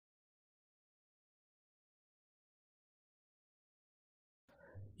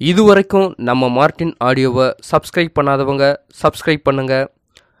இதுவரைக்கும் நம்ம மார்டின் ஆடியோவை சப்ஸ்கிரைப் பண்ணாதவங்க சப்ஸ்கிரைப் பண்ணுங்க.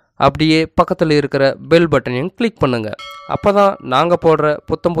 அப்படியே பக்கத்தில் இருக்கிற பெல் பட்டனையும் கிளிக் பண்ணுங்க. அப்பதான் நாங்க போடுற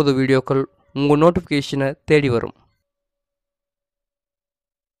புத்தம்புது வீடியோக்கள் உங்க நோட்டிஃபிகேஷனை தேடி வரும்.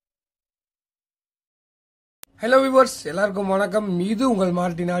 ஹலோ வியூவர்ஸ், எல்லாருக்கும் வணக்கம். இது உங்கள்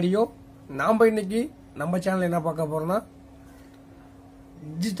மார்டின் ஆடியோ. நாம் இன்னைக்கு நம்ம சேனல் என்ன பார்க்க போறோம்னா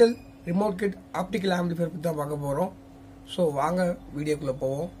digital remote kit optical amplifier பற்றி தான் பார்க்க போகிறோம். ஸோ வாங்க வீடியோக்குள்ளே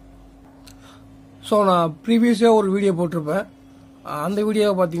போவோம். ஸோ நான் ப்ரீவியஸாக ஒரு வீடியோ போட்டிருப்பேன். அந்த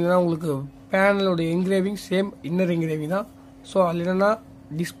வீடியோவை பார்த்தீங்கன்னா உங்களுக்கு பேனலோட என்கிரேவிங் சேம் இன்னர் என்கிரேவிங் தான். ஸோ அதில் என்னென்னா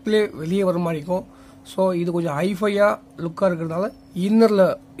டிஸ்பிளே வெளியே வர மாதிரி இருக்கும். ஸோ இது கொஞ்சம் ஹைஃபையாக லுக்காக இருக்கிறதுனால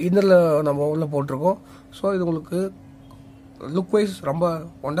இன்னரில் நம்ம உள்ள போட்டிருக்கோம். ஸோ இது உங்களுக்கு லுக் வைஸ் ரொம்ப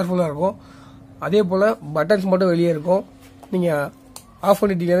ஒண்டர்ஃபுல்லாக இருக்கும். அதே போல் பட்டன்ஸ் மட்டும் வெளியே இருக்கும். நீங்கள் ஆஃப்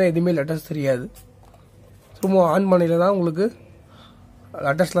பண்ணிட்டீங்கன்னா எதுவுமே லெட்டர்ஸ் தெரியாது. திரும்ப ஆன் பண்ணியில் தான் உங்களுக்கு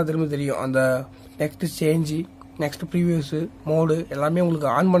லெட்டர்ஸ்லாம் திரும்ப தெரியும். அந்த next change, next previous, mode எல்லாமே உங்களுக்கு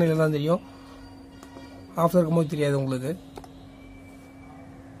ஆன் பண்ணியில் தான் தெரியும். ஆஃப் இருக்கும்போது தெரியாது உங்களுக்கு.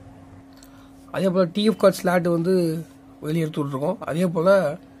 அதே போல் டிஎஃப் கார்டு ஸ்லாட்டு வந்து வெளியே எடுத்து விட்ருக்கோம். அதே போல்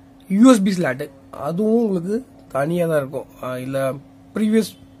யூஎஸ்பி ஸ்லாட்டு அதுவும் உங்களுக்கு தனியாக தான் இருக்கும். இல்லை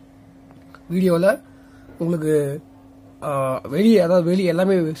ப்ரீவியஸ் வீடியோவில் உங்களுக்கு வெளியே, அதாவது வெளியே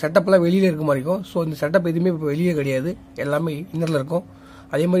எல்லாமே செட்டப்லாம் வெளியில் இருக்க மாதிரி இருக்கும். ஸோ இந்த செட்டப் எதுவுமே இப்போ வெளியே கிடையாது, எல்லாமே இன்னரில் இருக்கும்.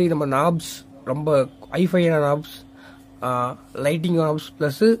 அதே மாதிரி நம்ம நாப்ஸ் ரொம்ப ஹைஃபையான நாப்ஸ், லைட்டிங் நாப்ஸ்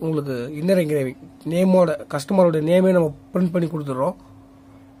ப்ளஸ் உங்களுக்கு இன்னர் என்கிரேவிங் நேமோட கஸ்டமரோட நேமே நம்ம பிரிண்ட் பண்ணி கொடுத்துட்றோம்.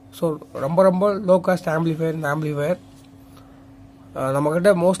 ஸோ ரொம்ப ரொம்ப லோ காஸ்ட் ஆம்பிளிஃபையர். இந்த ஆம்பிளிஃபையர்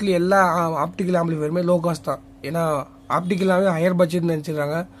நம்மக்கிட்ட மோஸ்ட்லி எல்லா ஆப்டிக்கல் ஆம்பிளிஃபையருமே லோ காஸ்ட் தான். ஏன்னா ஆப்டிக்கலாகவே ஹையர் பட்ஜெட்னு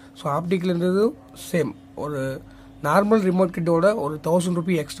நினச்சிடுறாங்க. ஸோ ஆப்டிக்கல்ன்றது சேம் ஒரு நார்மல் ரிமோட் கிட்டோட ஒரு 1000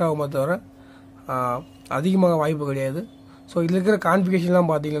 ரூபி எக்ஸ்ட்ரா ஆகுமா தவிர அதிகமாக வாய்ப்பு கிடையாது. ஸோ இதில் இருக்கிற கான்ஃபிகரேஷன்லாம்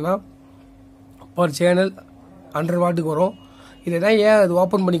பார்த்தீங்கன்னா பர் சேனல் 100 வாட்டுக்கு வரும். இதெல்லாம் ஏன் அது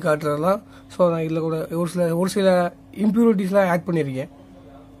ஓப்பன் பண்ணி காட்டுறதுலாம், ஸோ நான் இதில் கூட ஒரு சில இம்ப்யூரிட்டிஸ்லாம் ஆட் பண்ணியிருக்கேன்.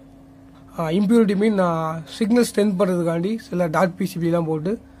 இம்ப்யூரிட்டி மீன் நான் சிக்னல் ஸ்ட்ரென்த் பண்ணுறதுக்காண்டி சில டாட் பிசிபிலாம்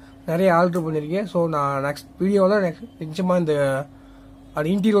போட்டு நிறைய ஆல்ட்ரு பண்ணியிருக்கேன். ஸோ நான் நெக்ஸ்ட் வீடியோவில் நிச்சயமாக இந்த அது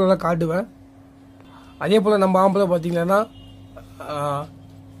இன்டீரியர்லாம் காட்டுவேன். அதே போல் நம்ம ஆம்பில் பார்த்தீங்கன்னா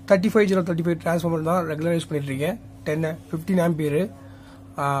 3535 டிரான்ஸ்ஃபார்மர் தான் ரெகுலராக யூஸ் பண்ணிட்டுருக்கேன். 15 ஆம்பியர்.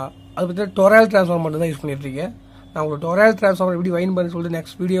 அது பற்றி டொராய்டல் டிரான்ஸ்ஃபார்மர் மட்டும் தான் யூஸ் பண்ணிட்டுருக்கேன். நான் உங்களுக்கு டொராய்டல் டிரான்ஸ்ஃபார்மர் எப்படி வைன் பண்ணி சொல்லிட்டு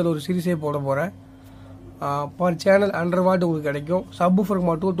நெக்ஸ்ட் வீடியோவில் ஒரு சீரிஸே போட போகிறேன். பர் சேனல் 100 வாட் உங்களுக்கு கிடைக்கும். சப்வூஃபருக்கு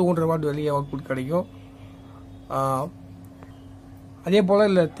மட்டும் 200 வாட் வெளியே அவுட்புட் கிடைக்கும். அதே போல்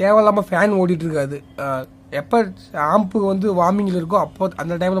இல்லை தேவையில்லாமல் ஃபேன் ஓடிட்டு இருக்காது. எப்போ ஆம்பு வந்து வார்மிங்கில் இருக்கோ அப்போ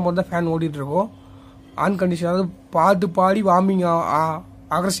அந்த டைமில் மட்டும் தான் ஃபேன் ஓடிட்டு இருக்கும். ஆன் கண்டிஷன், அதாவது பாட்டு பாடி வார்மிங்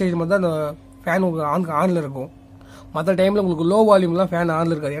ஆகிற ஸ்டேஜ் மட்டும் தான் அந்த ஃபேன் உங்களுக்கு ஆனில் இருக்கும். மற்ற டைமில் உங்களுக்கு லோ வால்யூம்லாம் ஃபேன்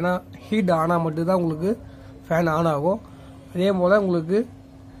ஆனில் இருக்காது. ஏன்னா ஹீட் ஆனால் மட்டும்தான் உங்களுக்கு ஃபேன் ஆன் ஆகும். அதே போல் உங்களுக்கு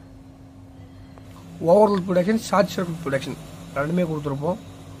overload production, short circuit production ரெண்டுமே கொடுத்துருப்போம்.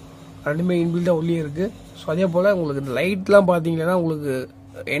 ரெண்டுமே இன்பில்டாக உள்ளே இருக்குது. ஸோ அதே போல் உங்களுக்கு இந்த லைட்லாம் பார்த்தீங்கன்னா உங்களுக்கு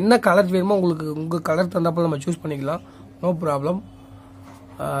என்ன கலர் வேணுமோ உங்களுக்கு உங்கள் கலர் தந்தாப்பில் நம்ம சூஸ் பண்ணிக்கலாம், நோ ப்ராப்ளம்.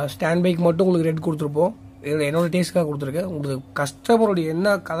 ஸ்டாண்ட் பைக் மட்டும் உங்களுக்கு ரெட் கொடுத்துருப்போம். என்னோட டேஸ்ட்காக கொடுத்துருக்கேன். உங்களுக்கு கஸ்டமருடைய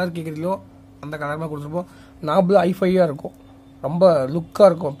என்ன கலர் கேட்குறீங்களோ அந்த கலர் தான் கொடுத்துருப்போம். நாபில் ஹைஃபையாக இருக்கும், ரொம்ப லுக்காக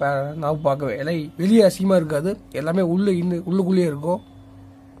இருக்கும். நாபு பார்க்கவே எல்லாம் வெளியே அசிங்கமாக இருக்காது, எல்லாமே உள்ளுக்குள்ளேயே இருக்கும்.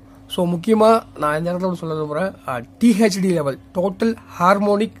 ஸோ முக்கியமாக நான் இந்த இடத்துல சொல்ல விரும்புகிறேன், DHT level, total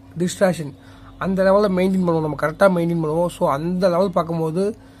harmonic distortion, அந்த லெவலில் மெயின்டைன் பண்ணுவோம். நம்ம கரெக்டாக மெயின்டைன் பண்ணுவோம். ஸோ அந்த லெவல் பார்க்கும்போது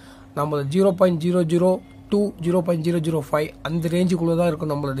நம்ம 0.002 0.005 அந்த ரேஞ்சுக்குள்ளே தான்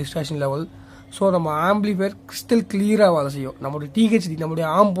இருக்கும் நம்மளோட டிஸ்டார்ஷன் லெவல். ஸோ நம்ம ஆம்பிளிஃபையர் கிறிஸ்டல் கிளியராக வேலை செய்யும். நம்மளுடைய டிஹெச்டி, நம்மளுடைய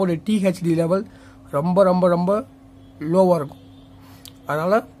ஆம்போட டிஹெச்டி லெவல் ரொம்ப ரொம்ப ரொம்ப லோவாக இருக்கும்.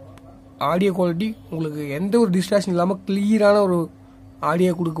 அதனால் ஆடியோ குவாலிட்டி உங்களுக்கு எந்த ஒரு டிஸ்டார்ஷன் இல்லாமல் கிளியரான ஒரு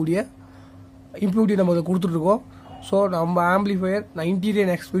ஆடியோ கொடுக்கக்கூடிய இம்ப்யூரிட்டி நம்ம அதை கொடுத்துட்ருக்கோம். ஸோ நம்ம ஆம்பிளிஃபையர் நான்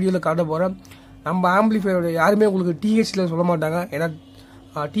இன்டீரியர் நெக்ஸ்ட் வீடியோவில் காட்ட போகிறேன். நம்ம ஆம்பிளிஃபையரோட யாருமே உங்களுக்கு டிஹெச்சில் சொல்ல மாட்டாங்க. ஏன்னா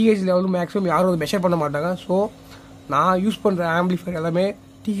டிஹெச் லெவலும் மேக்ஸிமம் யாரும் அதை மெஷர் பண்ண மாட்டாங்க. ஸோ நான் யூஸ் பண்ணுற ஆம்பிளிஃபையர் எல்லாமே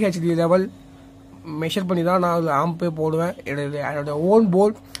டிஹெச்டி லெவல் மெஷர் பண்ணி தான் நான் அதில் ஆம்பே போடுவேன். என்னோட ஓன்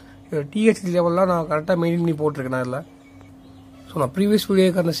போர்ட் டிஹெச்டி லெவல்லாம் நான் கரெக்டாக மெயின்டைன் பண்ணி போட்டிருக்கேன் நான் இதில். ஸோ நான் ப்ரீவியஸ்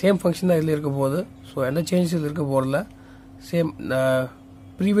வீடியோக்கு அந்த சேம் ஃபங்க்ஷன் தான் இதில் இருக்க போகுது. ஸோ எந்த சேஞ்சஸ் இதில் இருக்க போகிறதில்ல. சேம்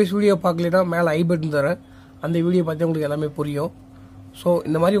ப்ரீவியஸ் வீடியோ பார்க்கலன்னா மேலே ஐ பட்டன் தரேன், அந்த வீடியோ பார்த்து உங்களுக்கு எல்லாமே புரியும். ஸோ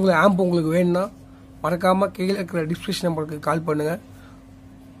இந்த மாதிரி உங்களுக்கு ஆம்ப் உங்களுக்கு வேணும்னா மறக்காமல் கீழே இருக்கிற டிஸ்கிரிப்ஷன் நம்பருக்கு கால் பண்ணுங்கள்.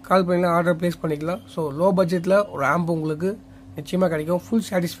 கால் பண்ணிக்கலாம், ஆர்டர் ப்ளேஸ் பண்ணிக்கலாம். ஸோ லோ பட்ஜெட்டில் ஒரு ஆம்ப் உங்களுக்கு நிச்சயமாக கிடைக்கும். ஃபுல்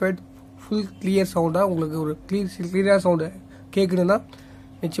சாட்டிஸ்ஃபைட், ஃபுல் கிளியர் சவுண்டாக உங்களுக்கு ஒரு கிளியராக சவுண்டு கேட்குதுன்னா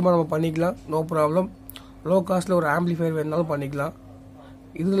நிச்சயமாக நம்ம பண்ணிக்கலாம், நோ ப்ராப்ளம். லோ காஸ்ட்டில் ஒரு ஆம்பிளிஃபையர் வேணுனாலும் பண்ணிக்கலாம்.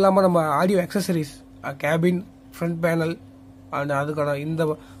 இது இல்லாமல் நம்ம audio accessories, cabin, front panel and அதுக்கான இந்த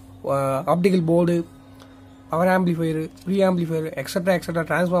optical board, power amplifier, pre amplifier, extra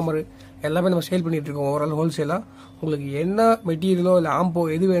transformer எல்லாமே நம்ம சேல் பண்ணிட்டு இருக்கோம். ஓவரால் ஹோல்சேலாக உங்களுக்கு என்ன மெட்டீரியலோ இல்லை ஆம்போ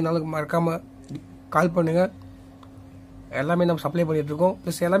எது வேணாலும் மறக்காமல் கால் பண்ணுங்கள். எல்லாமே நம்ம சப்ளை பண்ணிட்டு இருக்கோம்.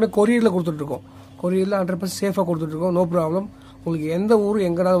 ப்ளஸ் எல்லாமே கொரியரில் கொடுத்துட்ருக்கோம். கொரியரில் 100% சேஃபாக கொடுத்துட்ருக்கோம். No problem. உங்களுக்கு எந்த ஊர்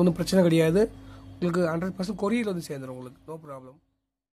எங்கேனாலும் ஒன்றும் பிரச்சனை கிடையாது. உங்களுக்கு 100% கொரியரில் வந்து சேர்ந்துடும் உங்களுக்கு. No problem.